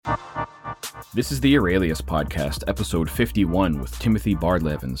This is the Aurelius Podcast, episode 51 with Timothy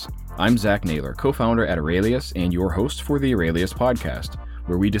Bardlevens. I'm Zach Naylor, co-founder at Aurelius and your host for the Aurelius Podcast,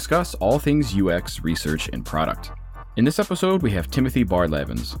 where we discuss all things UX, research, and product. In this episode, we have Timothy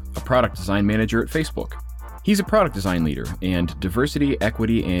Bardlevens, a product design manager at Facebook. He's a product design leader and diversity,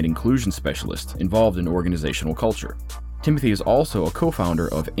 equity, and inclusion specialist involved in organizational culture. Timothy is also a co-founder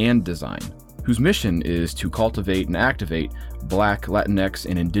of And Design, whose mission is to cultivate and activate Black, Latinx,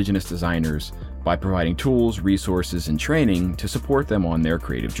 and Indigenous designers by providing tools, resources, and training to support them on their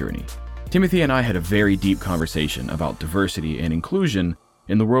creative journey. Timothy and I had a very deep conversation about diversity and inclusion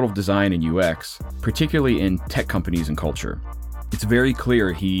in the world of design and UX, particularly in tech companies and culture. It's very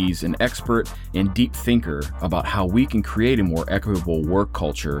clear he's an expert and deep thinker about how we can create a more equitable work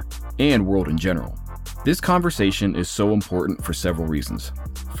culture and world in general. This conversation is so important for several reasons.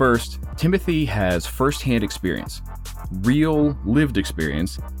 First, Timothy has firsthand experience, real lived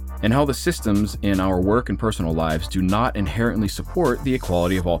experience, and how the systems in our work and personal lives do not inherently support the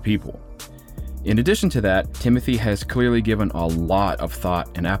equality of all people. In addition to that, Timothy has clearly given a lot of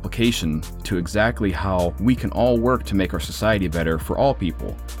thought and application to exactly how we can all work to make our society better for all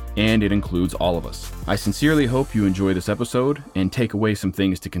people, and it includes all of us. I sincerely hope you enjoy this episode and take away some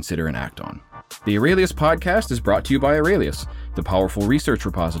things to consider and act on. The Aurelius Podcast is brought to you by Aurelius, the powerful research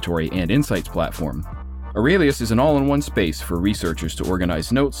repository and insights platform. Aurelius is an all-in-one space for researchers to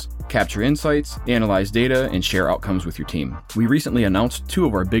organize notes, capture insights, analyze data, and share outcomes with your team. We recently announced two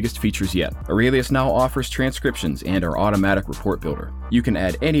of our biggest features yet. Aurelius now offers transcriptions and our automatic report builder. You can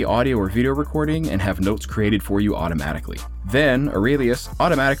add any audio or video recording and have notes created for you automatically. Then, Aurelius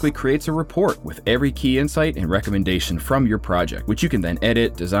automatically creates a report with every key insight and recommendation from your project, which you can then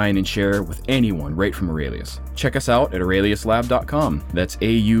edit, design, and share with anyone right from Aurelius. Check us out at aureliuslab.com. That's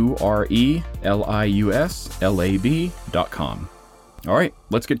aureliuslab.com. All right,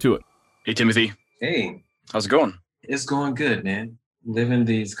 let's get to it. Hey, Timothy. Hey. How's it going? It's going good, man. Living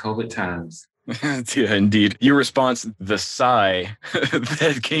these COVID times. Yeah, indeed. Your response, the sigh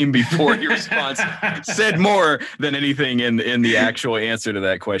that came before your response, said more than anything in the actual answer to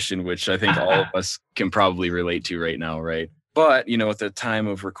that question, which I think all of us can probably relate to right now, right? But, at the time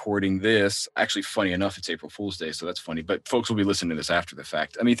of recording this, actually, funny enough, it's April Fool's Day, so that's funny. But folks will be listening to this after the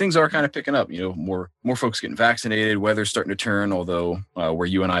fact. I mean, things are kind of picking up, more folks getting vaccinated, weather's starting to turn, although where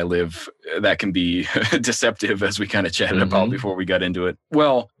you and I live, that can be deceptive, as we kind of chatted about before we got into it.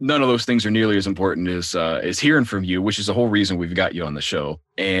 Well, none of those things are nearly as important as hearing from you, which is the whole reason we've got you on the show.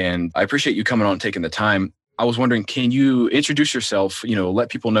 And I appreciate you coming on and taking the time. I was wondering, can you introduce yourself, let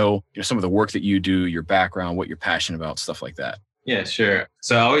people know, some of the work that you do, your background, what you're passionate about, stuff like that. Yeah, sure.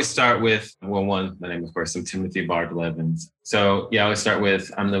 So I always start with, my name, of course, I'm Timothy Bardlevens. So I always start with,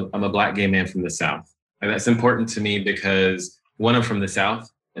 I'm a Black gay man from the South. And that's important to me because one, I'm from the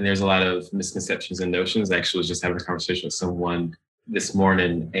South and there's a lot of misconceptions and notions. I actually was just having a conversation with someone this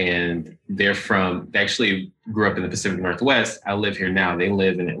morning and they actually grew up in the Pacific Northwest. I live here now. They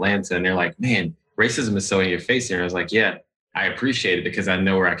live in Atlanta and they're like, man, racism is so in your face here. And I was like, yeah, I appreciate it because I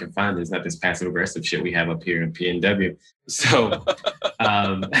know where I can find it. It's not this passive aggressive shit we have up here in PNW. So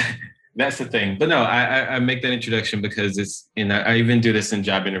that's the thing. But no, I make that introduction because I even do this in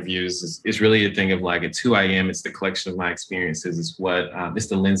job interviews. It's really a thing of like, it's who I am. It's the collection of my experiences. It's it's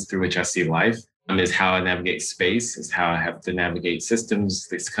the lens through which I see life. Is how I navigate space. Is how I have to navigate systems,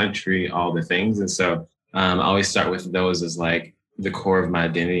 this country, all the things. And so I always start with those as like the core of my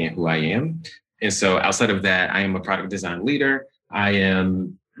identity and who I am. And so outside of that, I am a product design leader. I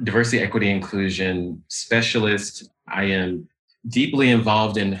am diversity, equity, inclusion specialist. I am deeply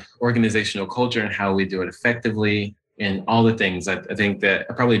involved in organizational culture and how we do it effectively and all the things. I think that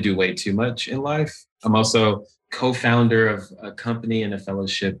I probably do way too much in life. I'm also co-founder of a company and a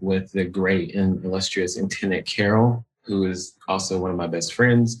fellowship with the great and illustrious Antoinette Carroll, who is also one of my best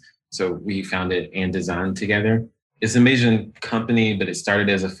friends. So we founded And Design together. It's an amazing company, but it started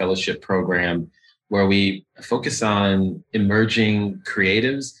as a fellowship program where we focus on emerging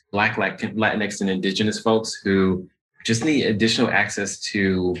creatives, Black, Latinx, and Indigenous folks who just need additional access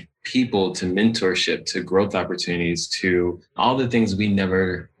to people, to mentorship, to growth opportunities, to all the things we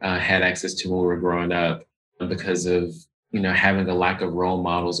never had access to when we were growing up because of having a lack of role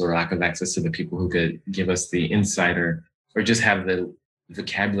models or lack of access to the people who could give us the insight or just have the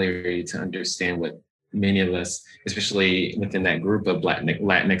vocabulary to understand what many of us, especially within that group of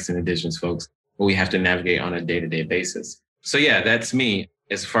Latinx and Indigenous folks, what we have to navigate on a day-to-day basis. So that's me.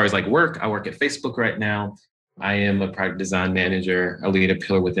 As far as like work, I work at Facebook right now. I am a product design manager. I lead a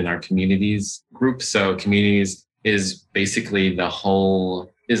pillar within our communities group. So communities is basically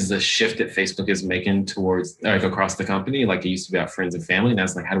is the shift that Facebook is making towards like across the company. Like it used to be about friends and family. Now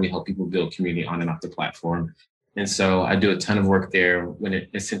it's like, how do we help people build community on and off the platform? And so I do a ton of work there when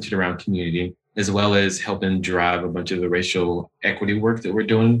it's centered around community, as well as helping drive a bunch of the racial equity work that we're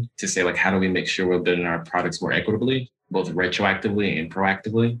doing to say, like, how do we make sure we're building our products more equitably, both retroactively and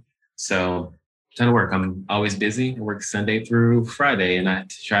proactively? So ton of work. I'm always busy. I work Sunday through Friday, and I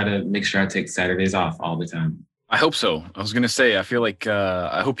try to make sure I take Saturdays off all the time. I hope so. I was going to say, I feel like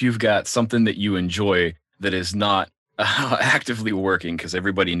I hope you've got something that you enjoy that is not actively working, because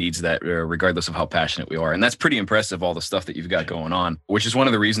everybody needs that regardless of how passionate we are. And that's pretty impressive, all the stuff that you've got going on, which is one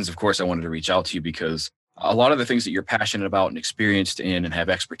of the reasons, of course, I wanted to reach out to you, because a lot of the things that you're passionate about and experienced in and have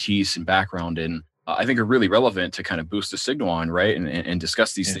expertise and background in, I think are really relevant to kind of boost the signal on, right? And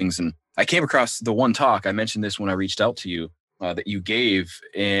discuss these things. And I came across the one talk, I mentioned this when I reached out to you, that you gave,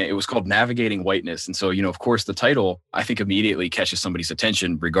 and it was called Navigating Whiteness. And so, of course, the title, I think, immediately catches somebody's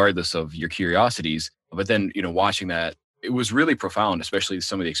attention, regardless of your curiosities. But then, watching that, it was really profound, especially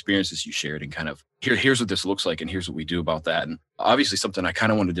some of the experiences you shared and kind of, here's what this looks like and here's what we do about that. And obviously something I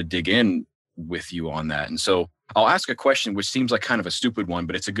kind of wanted to dig in with you on that. And so I'll ask a question, which seems like kind of a stupid one,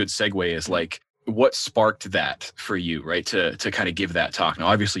 but it's a good segue, is like, what sparked that for you, right? To kind of give that talk. Now,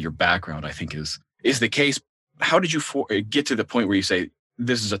 obviously your background, I think is the case. How did you get to the point where you say,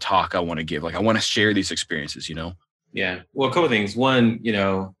 this is a talk I want to give? Like, I want to share these experiences, Yeah. Well, a couple of things. One,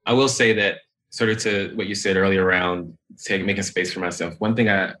 I will say that sort of to what you said earlier around making space for myself. One thing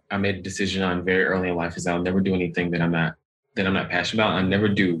I made a decision on very early in life is I'll never do anything that I'm not passionate about. I never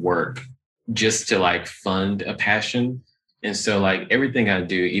do work just to like fund a passion. And so like everything I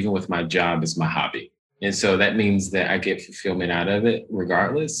do, even with my job, is my hobby. And so that means that I get fulfillment out of it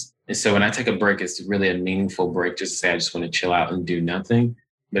regardless. And so when I take a break, it's really a meaningful break, just to say I just want to chill out and do nothing.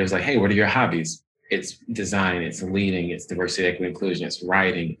 But it's like, hey, what are your hobbies? It's design, it's leading, it's diversity, equity, inclusion, it's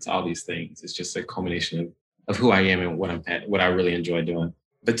writing, it's all these things. It's just a culmination of who I am and what I really enjoy doing.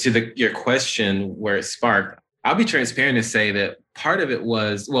 But to your question, where it sparked, I'll be transparent and say that part of it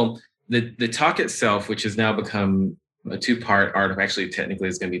was, well, the talk itself, which has now become a 2-part article, actually technically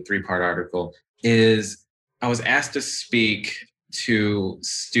it's going to be a 3-part article, is I was asked to speak to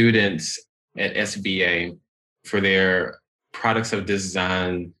students at SBA for their products of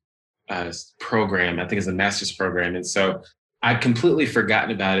design program. I think it's a master's program. And so I'd completely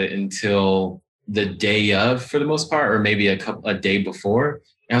forgotten about it until the day of, for the most part, or maybe a day before.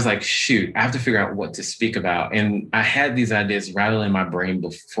 And I was like, shoot, I have to figure out what to speak about. And I had these ideas rattling in my brain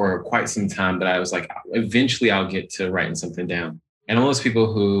for quite some time, but I was like, eventually I'll get to writing something down. And all those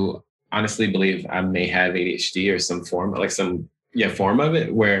people who honestly believe I may have ADHD or some form, like some form of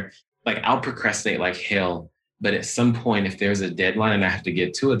it, where like I'll procrastinate like hell. But at some point, if there's a deadline and I have to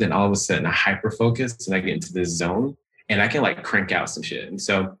get to it, then all of a sudden I hyper focus and I get into this zone and I can like crank out some shit. And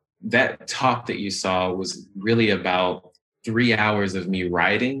so that talk that you saw was really about 3 hours of me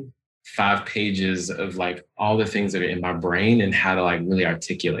writing 5 pages of like all the things that are in my brain and how to like really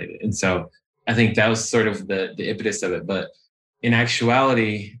articulate it. And so I think that was sort of the impetus of it. But in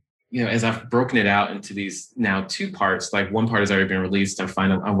actuality, as I've broken it out into these now 2 parts, like one part has already been released.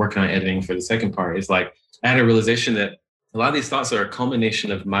 I'm working on editing for the second part. It's like, I had a realization that a lot of these thoughts are a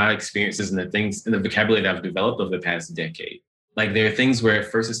culmination of my experiences and the things and the vocabulary that I've developed over the past decade. Like there are things where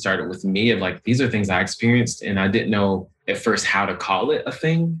at first it started with me of like, these are things I experienced and I didn't know at first how to call it a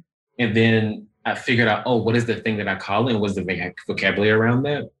thing. And then I figured out, what is the thing that I call it? And what's the vocabulary around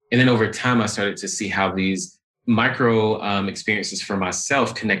that? And then over time, I started to see how these micro experiences for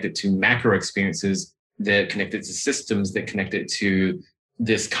myself connected to macro experiences that connected to systems that connected to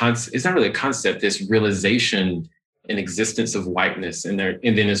this concept. It's not really a concept, this realization and existence of whiteness. And then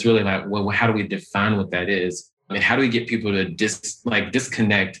it's really like, well, how do we define what that is? I mean, how do we get people to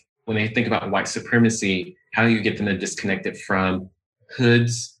disconnect when they think about white supremacy? How do you get them to disconnect it from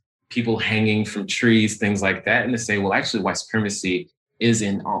hoods, people hanging from trees, things like that, and to say, well, actually, white supremacy is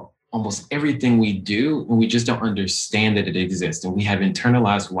in almost everything we do, and we just don't understand that it exists. And we have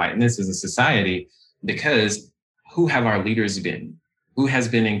internalized whiteness as a society because who have our leaders been? Who has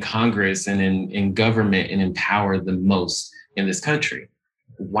been in Congress and in government and in power the most in this country?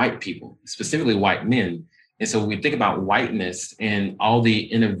 White people, specifically white men. And so when we think about whiteness and all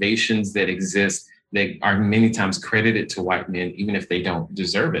the innovations that exist that are many times credited to white men, even if they don't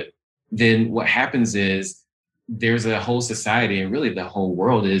deserve it, then what happens is there's a whole society and really the whole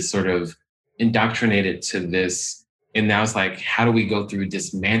world is sort of indoctrinated to this. And now it's like, how do we go through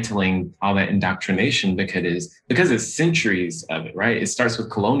dismantling all that indoctrination? Because it's centuries of it, right? It starts with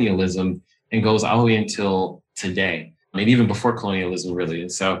colonialism and goes all the way until today. I mean, even before colonialism, really.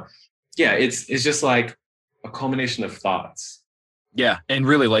 And so, yeah, it's just like a culmination of thoughts Yeah, and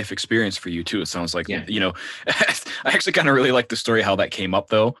really life experience for you too. It sounds like, Yeah. I actually kind of really like the story how that came up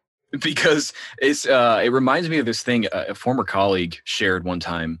though, because it reminds me of this thing a former colleague shared one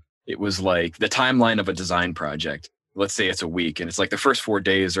time. It was like the timeline of a design project. Let's say it's a week, and it's like the first 4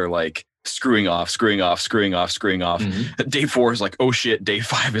 days are like screwing off, screwing off, screwing off, screwing off. Mm-hmm. Day 4 is like, oh shit. Day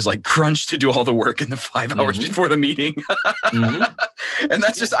 5 is like crunch to do all the work in the 5 hours Mm-hmm. before the meeting. Mm-hmm. And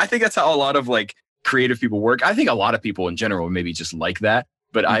I think that's how a lot of like creative people work. I think a lot of people in general maybe just like that.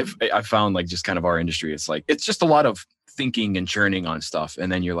 But I've found like just kind of our industry, it's like, it's just a lot of thinking and churning on stuff.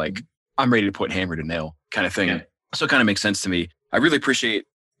 And then you're like, I'm ready to put hammer to nail kind of thing. Yeah. So it kind of makes sense to me. I really appreciate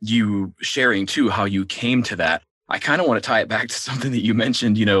you sharing too, how you came to that. I kind of want to tie it back to something that you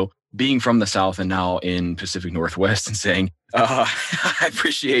mentioned, being from the South and now in Pacific Northwest and saying, I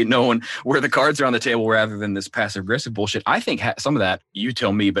appreciate knowing where the cards are on the table rather than this passive aggressive bullshit. I think some of that, you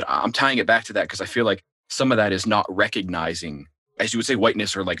tell me, but I'm tying it back to that because I feel like some of that is not recognizing, as you would say,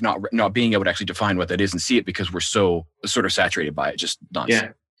 whiteness, or like not being able to actually define what that is and see it because we're so sort of saturated by it. Just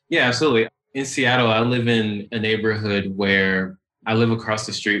nonsense. Yeah, absolutely. In Seattle, I live in a neighborhood where I live across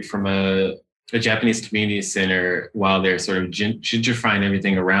the street from a Japanese community center while they're sort of gentrifying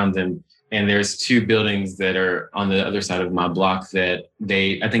everything around them. And there's 2 buildings that are on the other side of my block that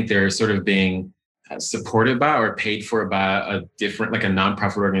I think they're sort of being supported by or paid for by a different, like a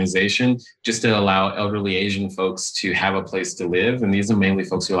nonprofit organization, just to allow elderly Asian folks to have a place to live. And these are mainly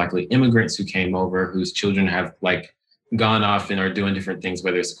folks who are likely immigrants who came over, whose children have like gone off and are doing different things,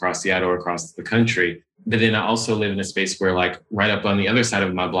 whether it's across Seattle or across the country. But then I also live in a space where, like, right up on the other side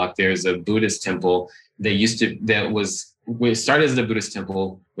of my block, there's a Buddhist temple it started as a Buddhist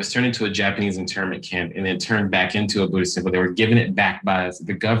temple, was turned into a Japanese internment camp, and then turned back into a Buddhist temple. They were given it back by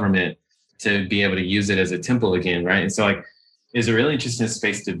the government to be able to use it as a temple again, right? And so, like, it's a really interesting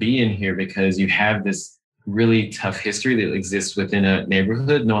space to be in here because you have this really tough history that exists within a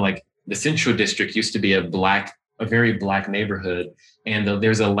neighborhood. Like, the Central District used to be a very black neighborhood. And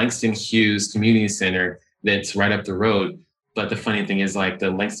there's a Langston Hughes Community Center that's right up the road. But the funny thing is, like,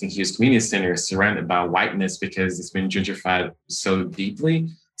 the Langston Hughes Community Center is surrounded by whiteness because it's been gentrified so deeply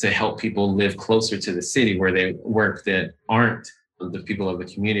to help people live closer to the city where they work that aren't the people of the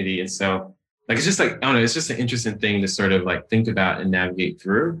community. And so, like, it's just like, I don't know, it's just an interesting thing to sort of like think about and navigate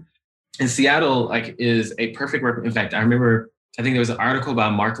through. And Seattle, like, is a perfect in fact, I think there was an article by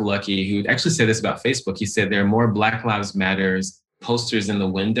Mark Lucky who actually said this about Facebook. He said there are more Black Lives Matters posters in the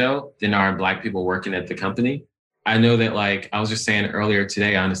window than are Black people working at the company. I know that, like, I was just saying earlier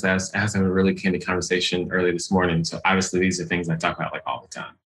today, honestly, I was having a really candid conversation early this morning. So obviously these are things I talk about like all the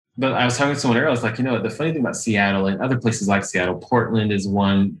time. But I was talking to someone earlier, I was like, the funny thing about Seattle and other places like Seattle, Portland is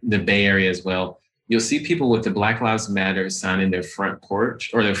one, the Bay Area as well. You'll see people with the Black Lives Matter sign in their front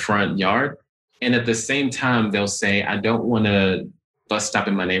porch or their front yard. And at the same time, they'll say, I don't want a bus stop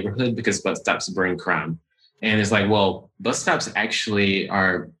in my neighborhood because bus stops bring crime. And it's like, well, bus stops actually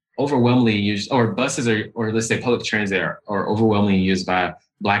are overwhelmingly used, or buses or let's say public transit are overwhelmingly used by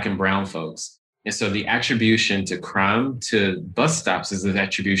Black and brown folks. And so the attribution to crime to bus stops is the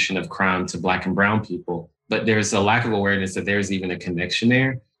attribution of crime to Black and brown people. But there's a lack of awareness that there's even a connection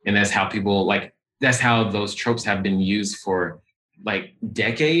there. And that's how that's how those tropes have been used for like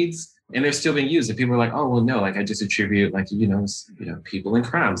decades. And they're still being used. And people are like, oh, well, no, like I just attribute people in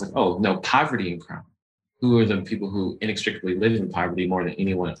crimes. Like, oh, no, poverty and crime. Who are the people who inextricably live in poverty more than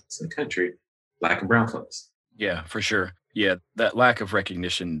anyone else in the country? Black and brown folks. Yeah, for sure. Yeah, that lack of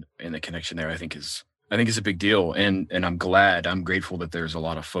recognition and the connection there, I think is a big deal. And I'm grateful that there's a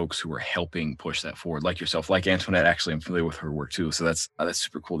lot of folks who are helping push that forward, like yourself, like Antoinette. Actually, I'm familiar with her work too. So that's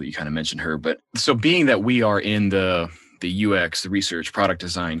super cool that you kind of mentioned her. But so being that we are in the UX, the research, product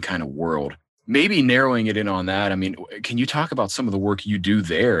design kind of world, maybe narrowing it in on that. I mean, can you talk about some of the work you do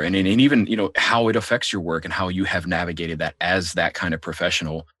there and even, how it affects your work and how you have navigated that as that kind of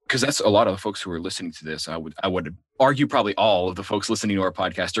professional? Because that's a lot of the folks who are listening to this. I would argue probably all of the folks listening to our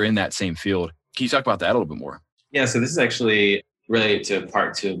podcast are in that same field. Can you talk about that a little bit more? Yeah, so this is actually related to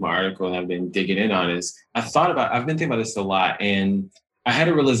part 2 of my article and I've been digging in on is I've been thinking about this a lot. And I had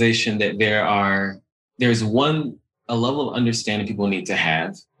a realization that there's a level of understanding people need to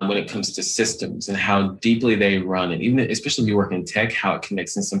have when it comes to systems and how deeply they run. And even especially if you work in tech, how it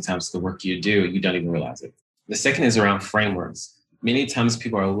connects in sometimes to the work you do, you don't even realize it. The second is around frameworks. Many times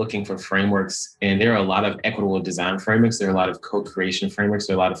people are looking for frameworks and there are a lot of equitable design frameworks. There are a lot of co-creation frameworks.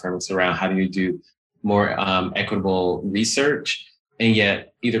 There are a lot of frameworks around how do you do more equitable research. And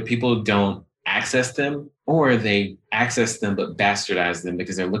yet either people don't access them or they access them but bastardize them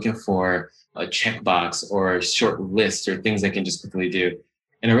because they're looking for a checkbox or a short list or things they can just quickly do.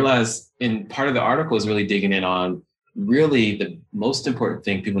 And I realized in part of the article is really digging in on really the most important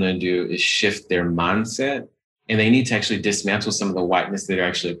thing people need to do is shift their mindset, and they need to actually dismantle some of the whiteness that are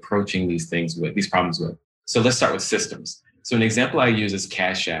actually approaching these things with these problems with. So let's start with systems. So an example I use is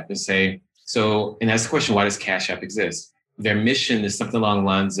Cash App and say, and that's the question, why does Cash App exist? Their mission is something along the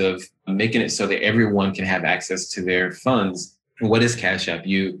lines of making it so that everyone can have access to their funds. And what is Cash App?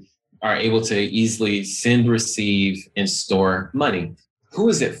 You are able to easily send, receive, and store money. Who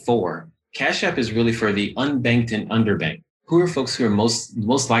is it for? Cash App is really for the unbanked and underbanked. Who are folks who are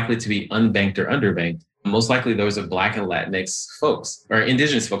most likely to be unbanked or underbanked? Most likely those are Black and Latinx folks, or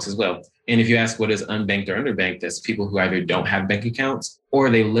Indigenous folks as well. And if you ask what is unbanked or underbanked, that's people who either don't have bank accounts or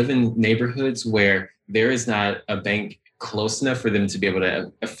they live in neighborhoods where there is not a bank close enough for them to be able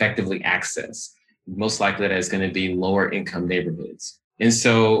to effectively access. Most likely that is going to be lower income neighborhoods. And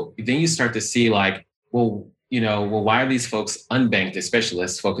so then you start to see like, why are these folks unbanked, especially?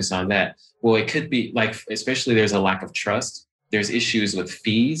 Let's focus on that. Well, it could be like, especially there's a lack of trust. There's issues with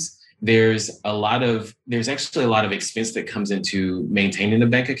fees. There's actually a lot of expense that comes into maintaining a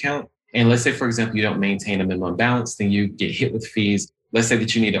bank account. And let's say, for example, you don't maintain a minimum balance, then you get hit with fees. Let's say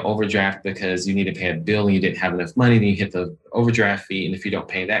that you need to overdraft because you need to pay a bill and you didn't have enough money, then you hit the overdraft fee. And if you don't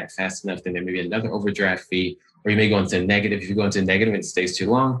pay that fast enough, then there may be another overdraft fee, or you may go into negative. If you go into negative and it stays too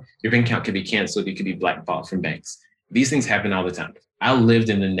long, your bank account could be canceled. You could be blackballed from banks. These things happen all the time. I lived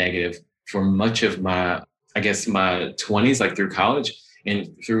in the negative for much of my 20s, like through college,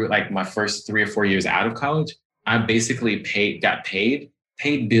 and through like my first 3 or 4 years out of college. I basically paid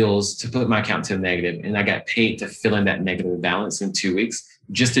bills to put my account to the negative, and I got paid to fill in that negative balance in 2 weeks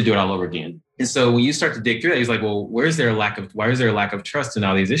just to do it all over again. And so when you start to dig through that, it's like, well, why is there a lack of trust in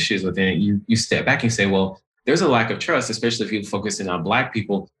all these issues within it? You step back and say, well, there's a lack of trust, especially if you focus in on Black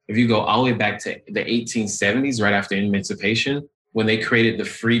people. If you go all the way back to the 1870s, right after emancipation, when they created the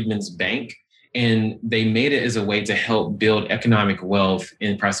Freedmen's Bank, and they made it as a way to help build economic wealth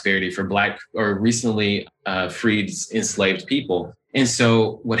and prosperity for Black or recently freed enslaved people. And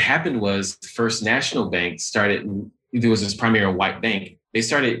so what happened was First National Bank there was this primarily white bank. They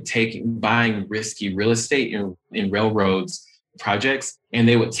started buying risky real estate in railroads projects, and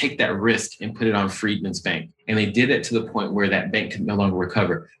they would take that risk and put it on Freedmen's Bank. And they did it to the point where that bank could no longer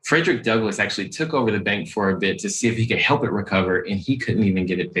recover. Frederick Douglass actually took over the bank for a bit to see if he could help it recover, and he couldn't even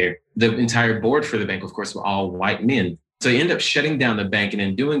get it there. The entire board for the bank, of course, were all white men. So he ended up shutting down the bank, and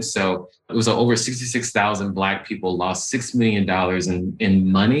in doing so, it was over 66,000 Black people lost $6 million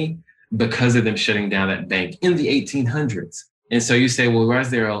in money because of them shutting down that bank in the 1800s. And so you say, well, why is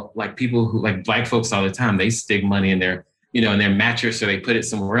there like people who like Black folks all the time, they stick money in their mattress, or they put it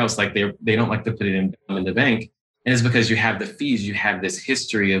somewhere else. Like they don't like to put it in the bank. And it's because you have the fees, you have this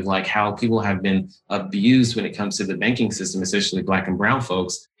history of like how people have been abused when it comes to the banking system, especially Black and brown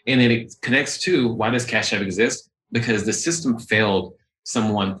folks. And then it connects to, why does Cash App exist? Because the system failed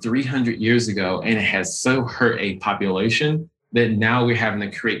someone 300 years ago, and it has so hurt a population that now we're having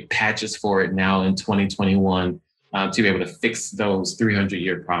to create patches for it now in 2021 to be able to fix those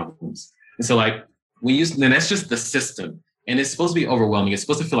 300-year problems. And so like, then that's just the system. And it's supposed to be overwhelming. It's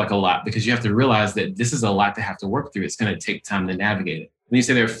supposed to feel like a lot, because you have to realize that this is a lot to have to work through. It's going to take time to navigate it. And you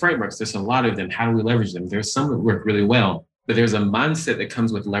say there are frameworks, there's a lot of them. How do we leverage them? There's some that work really well, but there's a mindset that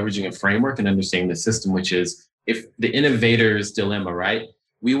comes with leveraging a framework and understanding the system, which is if the innovator's dilemma, right?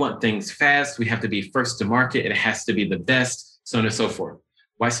 We want things fast. We have to be first to market. It has to be the best, so on and so forth.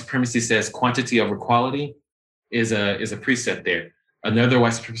 White supremacy says quantity over quality is a precept there. Another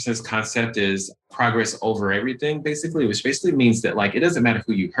white supremacist concept is progress over everything, basically, which basically means that like, it doesn't matter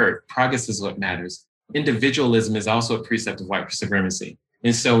who you hurt. Progress is what matters. Individualism is also a precept of white supremacy.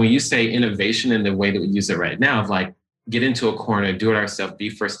 And so when you say innovation in the way that we use it right now, of like, get into a corner, do it ourselves, be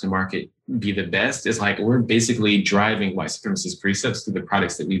first to market, be the best, is like, we're basically driving white supremacist precepts through the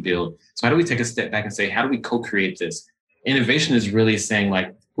products that we build. So how do we take a step back and say, how do we co-create this? Innovation is really saying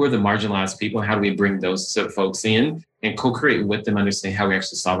like, who are the marginalized people, and how do we bring those folks in and co-create with them, understand how we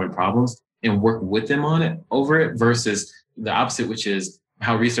actually solve problems and work with them on it, over it, versus the opposite, which is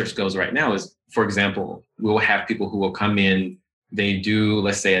how research goes right now is, for example, we will have people who will come in, they do,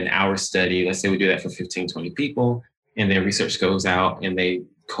 let's say, an hour study. Let's say we do that for 15, 20 people, and then research goes out and they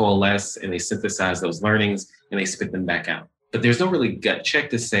coalesce and they synthesize those learnings and they spit them back out. But there's no really gut check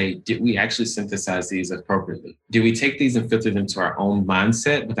to say, did we actually synthesize these appropriately? Do we take these and filter them to our own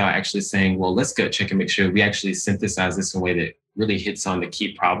mindset without actually saying, well, let's gut check and make sure we actually synthesize this in a way that really hits on the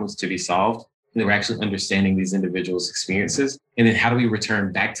key problems to be solved, and that we're actually understanding these individuals' experiences? And then how do we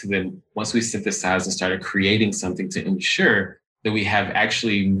return back to them once we synthesize and started creating something to ensure that we have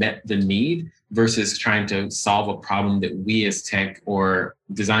actually met the need, versus trying to solve a problem that we as tech or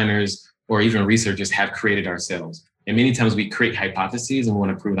designers or even researchers have created ourselves? And many times we create hypotheses and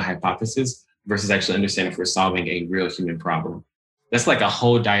want to prove the hypothesis versus actually understanding if we're solving a real human problem. That's like a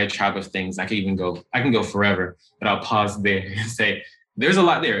whole diatribe of things. I can go forever, but I'll pause there and say, there's a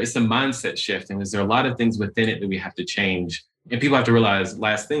lot there. It's a mindset shift. And there a lot of things within it that we have to change. And people have to realize,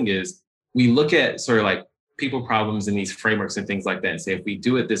 last thing is, we look at sort of like people problems and these frameworks and things like that and say, if we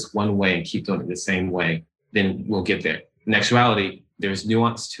do it this one way and keep doing it the same way, then we'll get there. In actuality, there's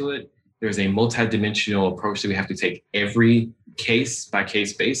nuance to it. There's a multidimensional approach that we have to take every case by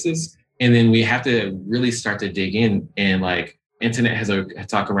case basis. And then we have to really start to dig in, and like internet has a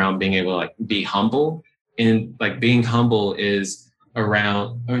talk around being able to like be humble, and like being humble is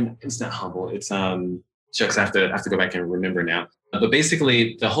around, or it's not humble. It's shucks, I have to go back and remember now. But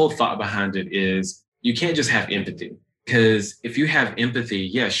basically the whole thought behind it is you can't just have empathy, because if you have empathy,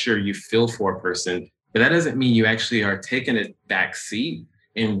 yeah, sure, you feel for a person, but that doesn't mean you actually are taking a back seat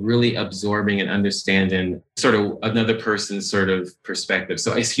and really absorbing and understanding sort of another person's sort of perspective.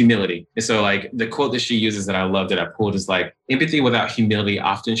 So it's humility. And so like the quote that she uses that I love that I pulled is like, empathy without humility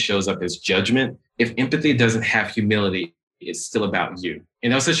often shows up as judgment. If empathy doesn't have humility, it's still about you.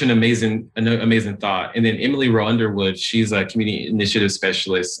 And that was such an amazing thought. And then Emily Rowe Underwood, she's a community initiative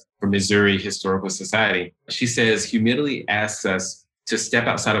specialist for Missouri Historical Society. She says, humility asks us to step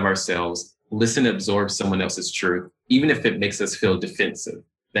outside of ourselves, listen and absorb someone else's truth, even if it makes us feel defensive.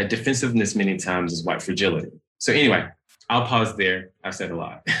 That defensive,ness many times is white fragility. So anyway, I'll pause there. I've said a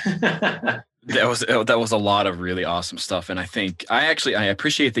lot. That was a lot of really awesome stuff. And I think I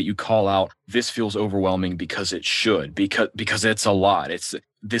appreciate that you call out this feels overwhelming, because it should, because it's a lot.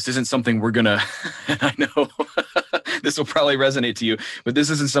 This isn't something we're gonna, and I know this will probably resonate to you, but this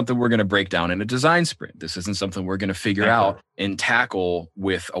isn't something we're gonna break down in a design sprint. This isn't something we're gonna figure out and tackle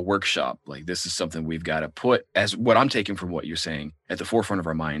with a workshop. Like, this is something we've got to put, as what I'm taking from what you're saying, at the forefront of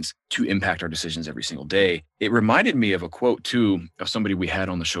our minds to impact our decisions every single day. It reminded me of a quote too of somebody we had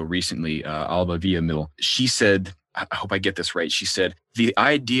on the show recently, Alba Villamil. She said, I hope I get this right. She said, the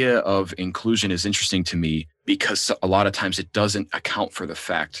idea of inclusion is interesting to me because a lot of times it doesn't account for the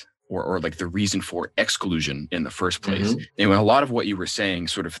fact or like the reason for exclusion in the first place. Mm-hmm. And a lot of what you were saying,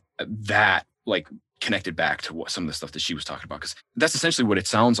 sort of that like connected back to what some of the stuff that she was talking about, because that's essentially what it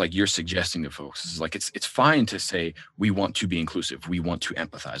sounds like you're suggesting to folks. Is like, it's fine to say, we want to be inclusive. We want to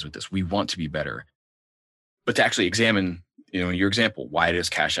empathize with this. We want to be better. But to actually examine, in your example, why does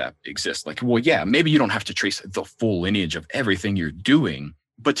Cash App exist? Like, well, yeah, maybe you don't have to trace the full lineage of everything you're doing,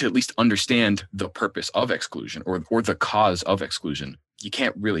 but to at least understand the purpose of exclusion or the cause of exclusion. You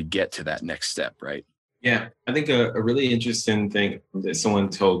can't really get to that next step, right? Yeah, I think a really interesting thing that someone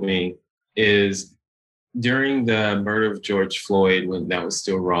told me is during the murder of George Floyd, when that was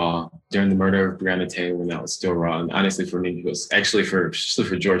still raw, during the murder of Breonna Taylor, when that was still raw, and honestly for me, it was actually for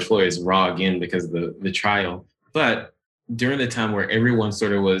George Floyd, it's raw again because of the trial. But during the time where everyone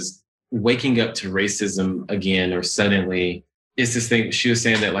sort of was waking up to racism again, or suddenly, it's this thing, she was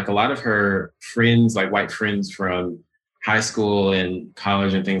saying that like a lot of her friends, like white friends from high school and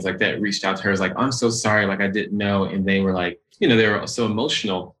college and things like that, reached out to her, was like, I'm so sorry, like I didn't know. And they were like, they were so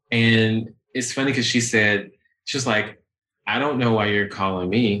emotional. And it's funny because she was like, I don't know why you're calling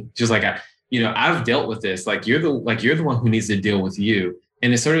me. She's like, I've dealt with this. Like you're the one who needs to deal with you.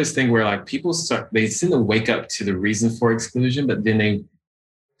 And it's sort of this thing where like people they seem to wake up to the reason for exclusion, but then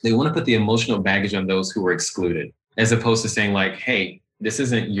they want to put the emotional baggage on those who were excluded, as opposed to saying like, hey, this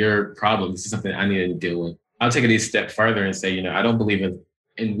isn't your problem. This is something I need to deal with. I'll take it a step further and say, I don't believe in,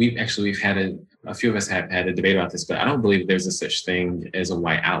 and we've had a few of us have had a debate about this, but I don't believe there's a such thing as a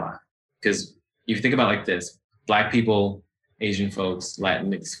white ally. Because if you think about it like this, Black people, Asian folks,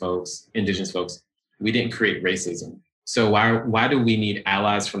 Latinx folks, Indigenous folks, we didn't create racism. So why do we need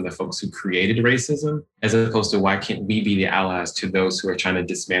allies from the folks who created racism, as opposed to why can't we be the allies to those who are trying to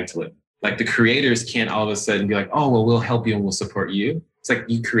dismantle it? Like the creators can't all of a sudden be like, oh, well, we'll help you and we'll support you. It's like,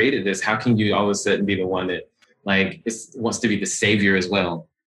 you created this. How can you all of a sudden be the one that like wants to be the savior as well?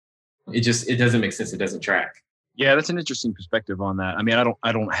 It doesn't make sense. It doesn't track. Yeah, that's an interesting perspective on that. I mean,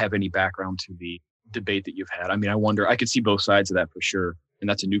 I don't have any background to the debate that you've had. I mean, I could see both sides of that for sure. And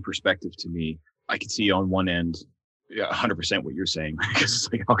that's a new perspective to me. I could see on one end, 100% what you're saying, because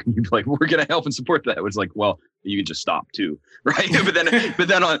it's like, how can you be like, we're going to help and support that? It's like, well, you can just stop too, right? but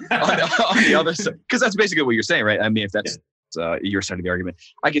then on the other side, because that's basically what you're saying, right? I mean, if that's your side of the argument,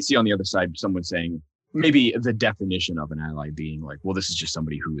 I could see on the other side someone saying maybe the definition of an ally being like, well, this is just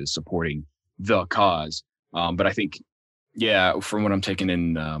somebody who is supporting the cause. But I think, yeah, from what I'm taking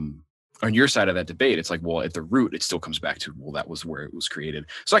in on your side of that debate, it's like, well, at the root, it still comes back to, well, that was where it was created.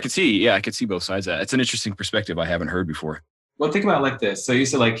 So I could see both sides of that. It's an interesting perspective I haven't heard before. Well, think about it like this. So you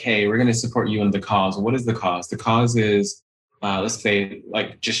said like, hey, we're going to support you in the cause. What is the cause? The cause is, let's say,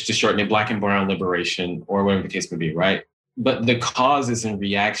 like just to shorten it, Black and brown liberation or whatever the case may be, right? But the cause is in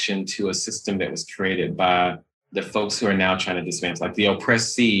reaction to a system that was created by the folks who are now trying to dismantle. Like the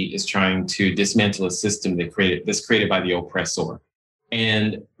oppressee is trying to dismantle a system that's created by the oppressor.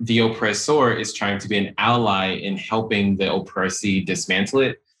 And the oppressor is trying to be an ally in helping the oppressee dismantle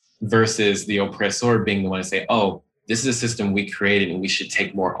it versus the oppressor being the one to say, oh, this is a system we created and we should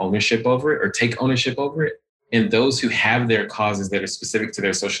take more ownership over it or take ownership over it. And those who have their causes that are specific to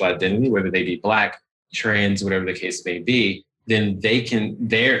their social identity, whether they be Black, trans, whatever the case may be, then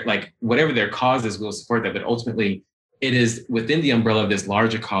they're like, whatever their cause is, we'll support that. But ultimately, it is within the umbrella of this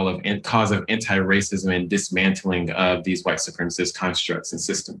larger cause of anti-racism and dismantling of these white supremacist constructs and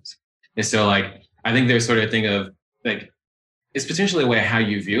systems. And so like, I think there's sort of a thing of like, it's potentially a way of how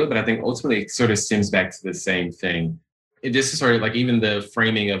you view it, but I think ultimately it sort of stems back to the same thing. This is sort of like even the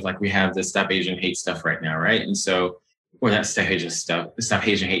framing of like, we have the Stop Asian Hate stuff right now, right? And so, or not Stop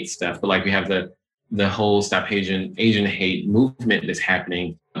Asian Hate stuff, but like we have the whole Stop Asian Hate movement that's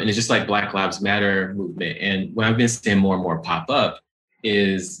happening. And it's just like Black Lives Matter movement. And what I've been seeing more and more pop up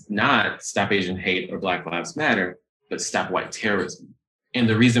is not Stop Asian Hate or Black Lives Matter, but Stop White Terrorism. And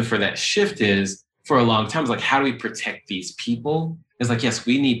the reason for that shift is for a long time, it's like, how do we protect these people? It's like, yes,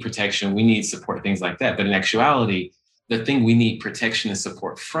 we need protection, we need support, things like that. But in actuality, the thing we need protection and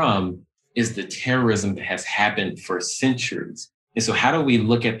support from is the terrorism that has happened for centuries. And so how do we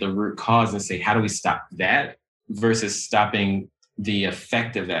look at the root cause and say, how do we stop that versus stopping the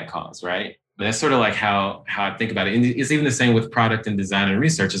effect of that cause, right? But that's sort of like how I think about it. And it's even the same with product and design and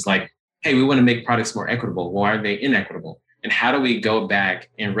research. It's like, hey, we want to make products more equitable. Why are they inequitable? And how do we go back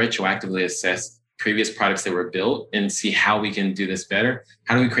and retroactively assess previous products that were built and see how we can do this better?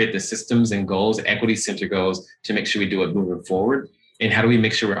 How do we create the systems and goals, equity-centered goals to make sure we do it moving forward? And how do we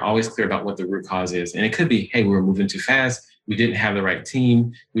make sure we're always clear about what the root cause is? And it could be, hey, we were moving too fast. We didn't have the right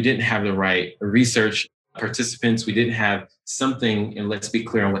team. We didn't have the right research participants. We didn't have something, and let's be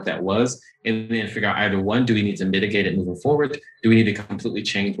clear on what that was. And then figure out either one, do we need to mitigate it moving forward? Do we need to completely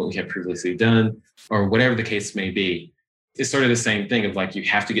change what we have previously done? Or whatever the case may be. It's sort of the same thing of like, you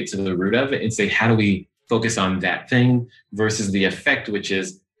have to get to the root of it and say, how do we focus on that thing versus the effect, which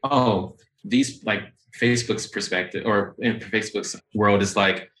is, oh, these like Facebook's perspective or in Facebook's world is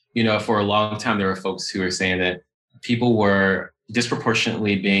like, you know, for a long time, there were folks who were saying that people were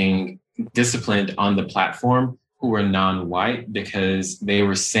disproportionately being disciplined on the platform who were non-white because they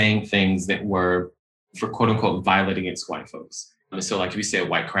were saying things that were, for quote unquote, violating against white folks. And so like if you say a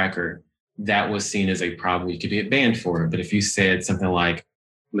white cracker, that was seen as a problem. You could get banned for it. But if you said something like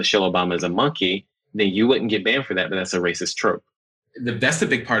Michelle Obama is a monkey, then you wouldn't get banned for that, but that's a racist trope. That's the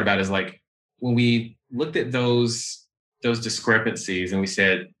big part about it is like, when we looked at those discrepancies and we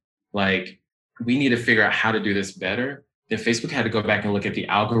said, like, we need to figure out how to do this better, then Facebook had to go back and look at the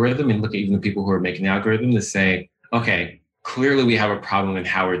algorithm and look at even the people who are making the algorithm to say, okay, clearly we have a problem in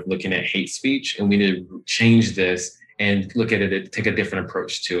how we're looking at hate speech and we need to change this and look at it, take a different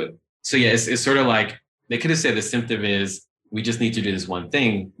approach to it. So yeah, it's sort of like, they could have said the symptom is we just need to do this one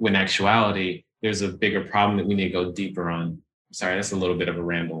thing, when in actuality, there's a bigger problem that we need to go deeper on. Sorry, that's a little bit of a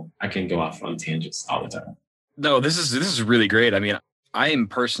ramble. I can go off on tangents all the time. No, this is really great. I mean, I am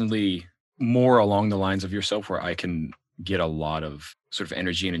personally more along the lines of yourself where I can get a lot of sort of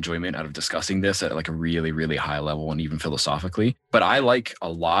energy and enjoyment out of discussing this at like a really, really high level and even philosophically. But I like a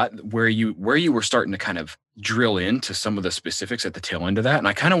lot where you were starting to kind of drill into some of the specifics at the tail end of that. And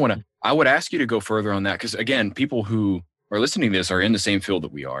I kind of I would ask you to go further on that. Because again, people who are listening to this are in the same field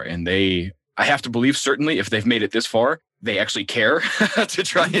that we are. And I have to believe certainly if they've made it this far, they actually care to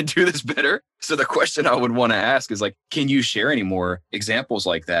try and do this better. So the question I would want to ask is like, can you share any more examples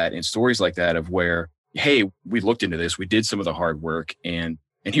like that and stories like that of where, hey, we looked into this, we did some of the hard work, and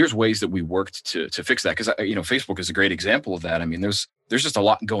here's ways that we worked to fix that? Because Facebook is a great example of that. I mean, there's just a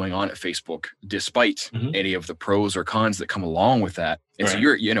lot going on at Facebook, despite any of the pros or cons that come along with that. And right.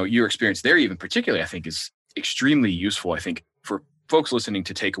 So your experience there, even particularly, I think is extremely useful. I think for folks listening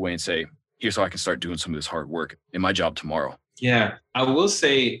to take away and say, here's how I can start doing some of this hard work in my job tomorrow. Yeah, I will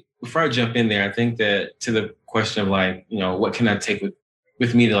say before I jump in there, I think that to the question of like, what can I take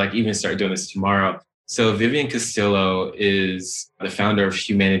with me to like even start doing this tomorrow? So Vivian Castillo is the founder of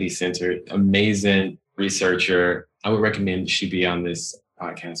Humanity Center, amazing researcher. I would recommend she be on this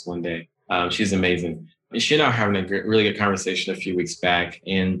podcast one day. She's amazing. And she and I were having a really good conversation a few weeks back.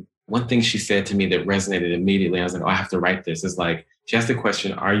 And one thing she said to me that resonated immediately, I was like, I have to write this. It's like, she asked the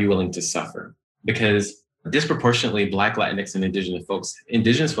question, are you willing to suffer? Because disproportionately Black, Latinx, and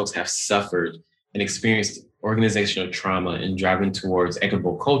Indigenous folks have suffered and experienced organizational trauma and driving towards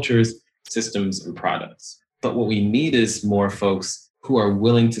equitable cultures, systems, and products. But what we need is more folks who are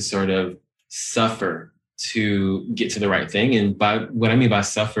willing to sort of suffer to get to the right thing. And by what I mean by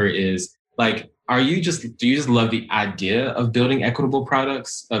suffer is like, do you just love the idea of building equitable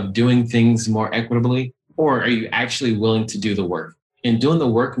products, of doing things more equitably? Or are you actually willing to do the work? And doing the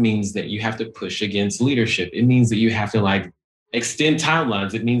work means that you have to push against leadership. It means that you have to like extend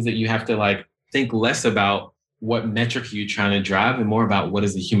timelines. It means that you have to like think less about what metric you're trying to drive and more about what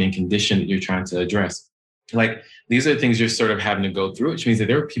is the human condition that you're trying to address. Like these are the things you're sort of having to go through, which means that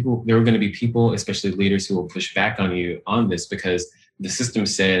there are going to be people, especially leaders, who will push back on you on this because the system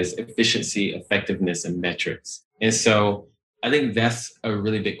says efficiency, effectiveness, and metrics. And so I think that's a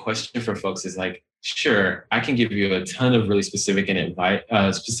really big question for folks is like, sure, I can give you a ton of really specific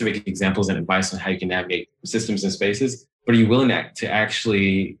examples and advice on how you can navigate systems and spaces, but are you willing to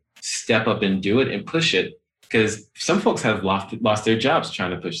actually step up and do it and push it? Because some folks have lost their jobs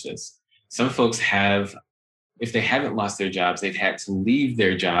trying to push this. Some folks have, if they haven't lost their jobs, they've had to leave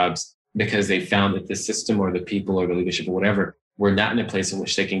their jobs because they found that the system or the people or the leadership or whatever were not in a place in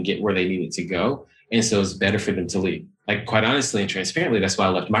which they can get where they needed to go. And so it's better for them to leave. Like quite honestly and transparently, that's why I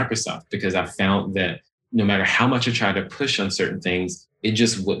left Microsoft, because I found that no matter how much I tried to push on certain things, it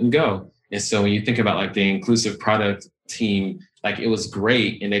just wouldn't go. And so when you think about like the inclusive product team, like it was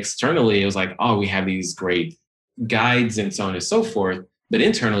great. And externally, it was like, oh, we have these great guides and so on and so forth. But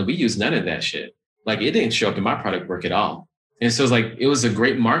internally, we use none of that shit. Like it didn't show up in my product work at all. And so it's like, it was a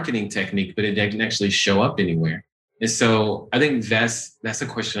great marketing technique, but it didn't actually show up anywhere. And so I think that's a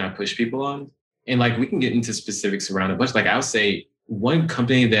question I push people on. And like, we can get into specifics around a bunch. Like I'll say one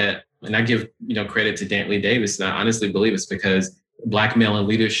company that, and I give, credit to Dantley Davis, and I honestly believe it's because Black male in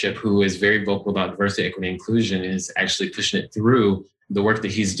leadership who is very vocal about diversity, equity, and inclusion is actually pushing it through the work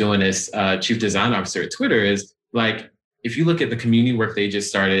that he's doing as chief design officer at Twitter is like, if you look at the community work they just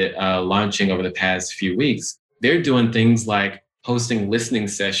started launching over the past few weeks, they're doing things like hosting listening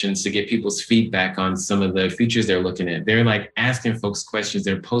sessions to get people's feedback on some of the features they're looking at. They're like asking folks questions.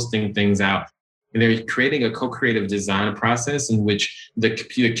 They're posting things out. And they're creating a co-creative design process in which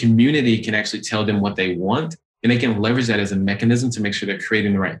the community can actually tell them what they want. And they can leverage that as a mechanism to make sure they're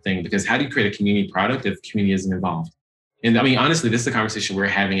creating the right thing. Because how do you create a community product if the community isn't involved? And I mean, honestly, this is a conversation we're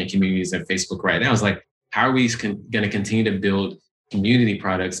having in communities at Facebook right now. It's like, how are we going to continue to build community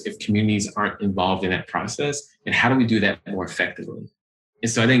products if communities aren't involved in that process? And how do we do that more effectively? And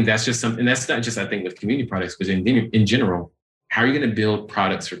so I think that's just something, that's not just, I think, with community products, but in general, how are you going to build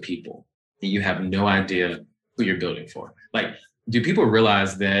products for people that you have no idea who you're building for? Like, do people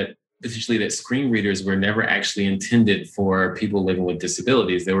realize that potentially that screen readers were never actually intended for people living with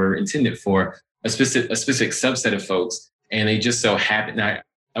disabilities? They were intended for a specific subset of folks. And they just so happened, now,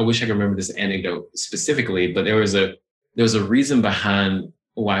 I wish I could remember this anecdote specifically, but there was a reason behind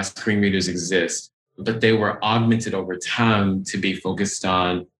why screen readers exist, but they were augmented over time to be focused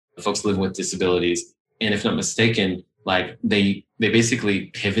on folks living with disabilities. And if not mistaken, like they basically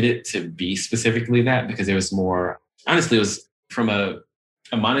pivoted to be specifically that because it was more, honestly, it was from a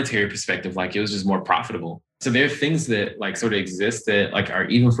monetary perspective, like it was just more profitable. So there are things that like sort of exist that like are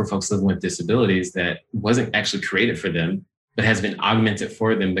even for folks living with disabilities that wasn't actually created for them, but has been augmented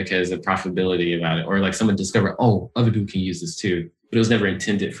for them because of profitability about it. Or like someone discovered, oh, other people can use this too, but it was never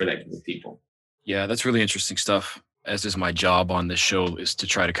intended for that group of people. Yeah, that's really interesting stuff. As is my job on this show, is to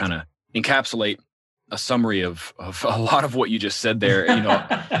try to kind of encapsulate a summary of a lot of what you just said there,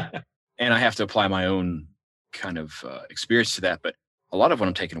 and I have to apply my own kind of experience to that. But a lot of what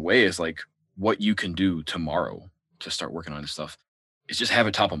I'm taking away is like what you can do tomorrow to start working on this stuff is just have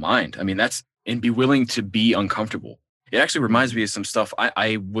it top of mind. I mean, and be willing to be uncomfortable. It actually reminds me of some stuff.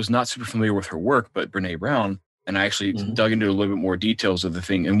 I was not super familiar with her work, but Brené Brown, and I actually dug into a little bit more details of the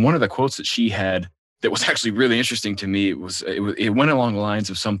thing. And one of the quotes that she had that was actually really interesting to me, it went along the lines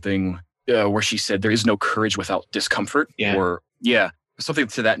of something where she said, there is no courage without discomfort, or something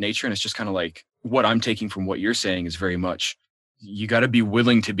to that nature. And it's just kind of like what I'm taking from what you're saying is very much, you got to be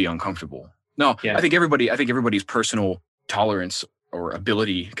willing to be uncomfortable. No, I think everybody's personal tolerance or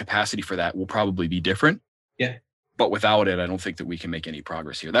ability, capacity for that will probably be different. Yeah. But without it, I don't think that we can make any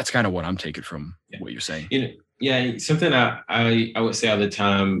progress here. That's kind of what I'm taking from what you're saying. Something I would say all the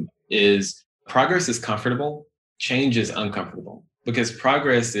time is progress is comfortable, change is uncomfortable. Because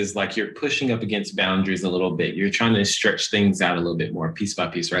progress is like you're pushing up against boundaries a little bit. You're trying to stretch things out a little bit more piece by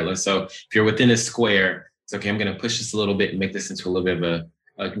piece, right? So if you're within a square, it's okay, I'm going to push this a little bit and make this into a little bit of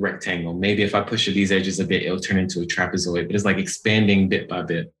a rectangle. Maybe if I push these edges a bit, it'll turn into a trapezoid, but it's like expanding bit by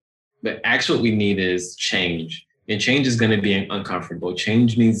bit. But actually what we need is change. And change is going to be uncomfortable.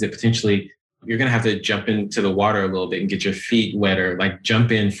 Change means that potentially you're going to have to jump into the water a little bit and get your feet wetter, like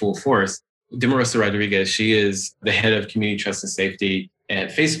jump in full force. Demarosa Rodriguez, she is the head of community trust and safety at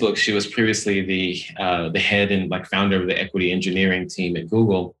Facebook. She was previously the head and like founder of the equity engineering team at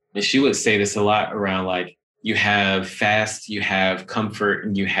Google. And she would say this a lot around like, you have fast, you have comfort,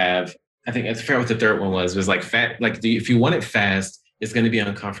 and you have, I think I forgot what the third one was like if you want it fast, it's going to be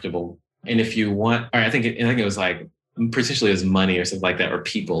uncomfortable. And if you want, or I think it was like, potentially as money or something like that, or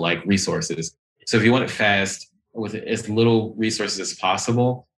people, like resources. So if you want it fast with as little resources as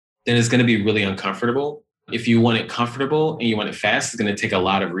possible, then it's going to be really uncomfortable. If you want it comfortable and you want it fast, it's going to take a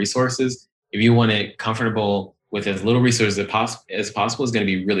lot of resources. If you want it comfortable with as little resources as possible, it's going to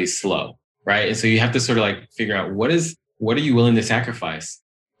be really slow, right? And so you have to sort of like figure out what are you willing to sacrifice?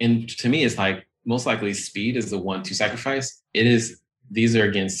 And to me, it's like most likely speed is the one to sacrifice. These are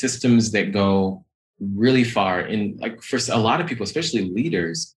again systems that go really far. And like for a lot of people, especially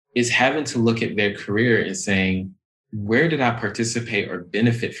leaders, is having to look at their career and saying, where did I participate or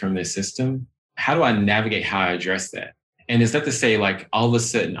benefit from this system? How do I navigate how I address that? And it's not to say like all of a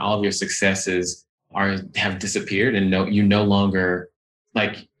sudden all of your successes have disappeared and you no longer,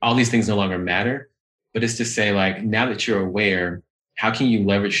 like all these things no longer matter. But it's to say like, now that you're aware, how can you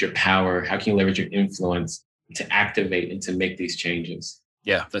leverage your power? How can you leverage your influence to activate and to make these changes?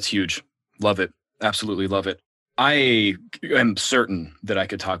 Yeah, that's huge. Love it. Absolutely love it. I am certain that I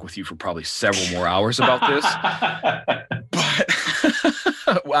could talk with you for probably several more hours about this,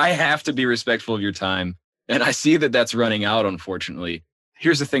 but I have to be respectful of your time. And I see that that's running out, unfortunately.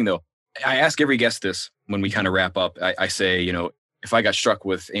 Here's the thing, though. I ask every guest this when we kind of wrap up. I say, if I got struck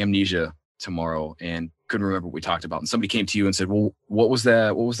with amnesia tomorrow and couldn't remember what we talked about, and somebody came to you and said, well, what was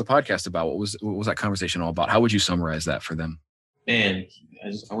the podcast about? What was that conversation all about? How would you summarize that for them? Man,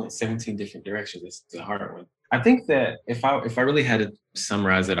 I went 17 different directions. It's a hard one. I think that if I really had to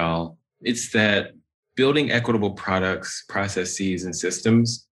summarize it all, it's that building equitable products, processes, and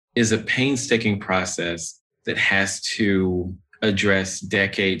systems is a painstaking process that has to address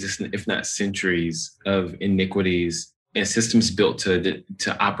decades, if not centuries, of iniquities and systems built to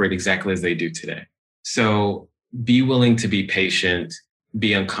operate exactly as they do today. So be willing to be patient,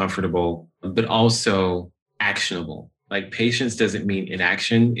 be uncomfortable, but also actionable. Like patience doesn't mean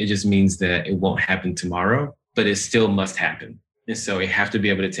inaction. It just means that it won't happen tomorrow, but it still must happen. And so you have to be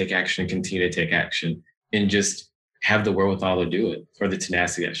able to take action and continue to take action and just have the wherewithal to do it, or the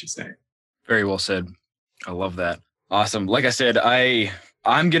tenacity, I should say. Very well said. I love that. Awesome. Like I said,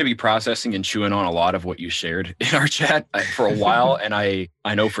 I'm going to be processing and chewing on a lot of what you shared in our chat for a while. And I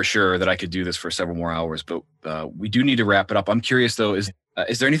know for sure that I could do this for several more hours, but we do need to wrap it up. I'm curious though, is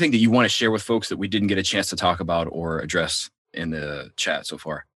there anything that you want to share with folks that we didn't get a chance to talk about or address in the chat so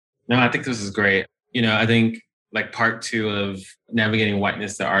far? No, I think this is great. I think like part 2 of Navigating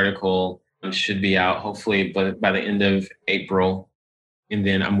Whiteness, the article should be out hopefully by the end of April. And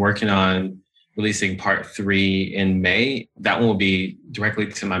then I'm working on releasing part 3 in May. That one will be directly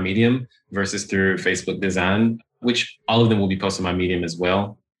to my Medium versus through Facebook Design, which all of them will be posted on my Medium as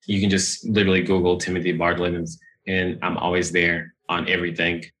well. You can just literally Google Timothy Bard-Levins, and I'm always there on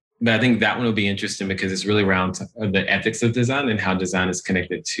everything. But I think that one will be interesting because it's really around the ethics of design and how design is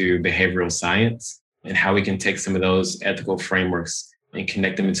connected to behavioral science and how we can take some of those ethical frameworks and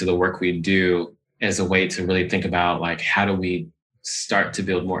connect them into the work we do as a way to really think about like, how do we start to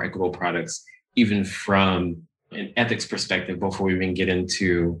build more equitable products, even from an ethics perspective, before we even get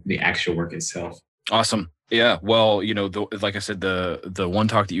into the actual work itself. Awesome. Yeah. Well, like I said, the one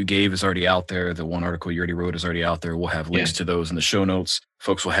talk that you gave is already out there. The one article you already wrote is already out there. We'll have links to those in the show notes.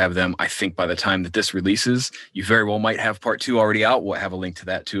 Folks will have them. I think by the time that this releases, you very well might have part 2 already out. We'll have a link to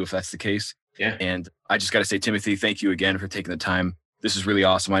that too, if that's the case. Yeah. And I just got to say, Timothy, thank you again for taking the time. This is really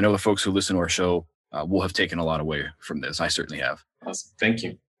awesome. I know the folks who listen to our show will have taken a lot away from this. I certainly have. Awesome. Thank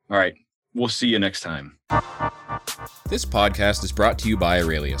you. All right. We'll see you next time. This podcast is brought to you by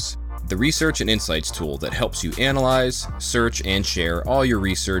Aurelius, the research and insights tool that helps you analyze, search, and share all your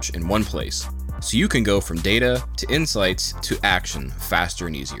research in one place, so you can go from data to insights to action faster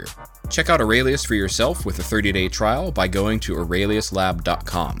and easier. Check out Aurelius for yourself with a 30-day trial by going to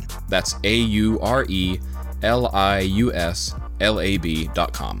aureliuslab.com. That's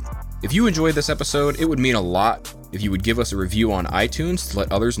AURELIUSLAB.com. If you enjoyed this episode, it would mean a lot if you would give us a review on iTunes to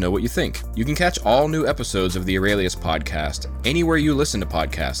let others know what you think. You can catch all new episodes of the Aurelius podcast anywhere you listen to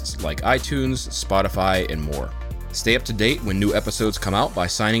podcasts like iTunes, Spotify, and more. Stay up to date when new episodes come out by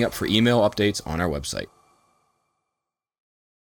signing up for email updates on our website.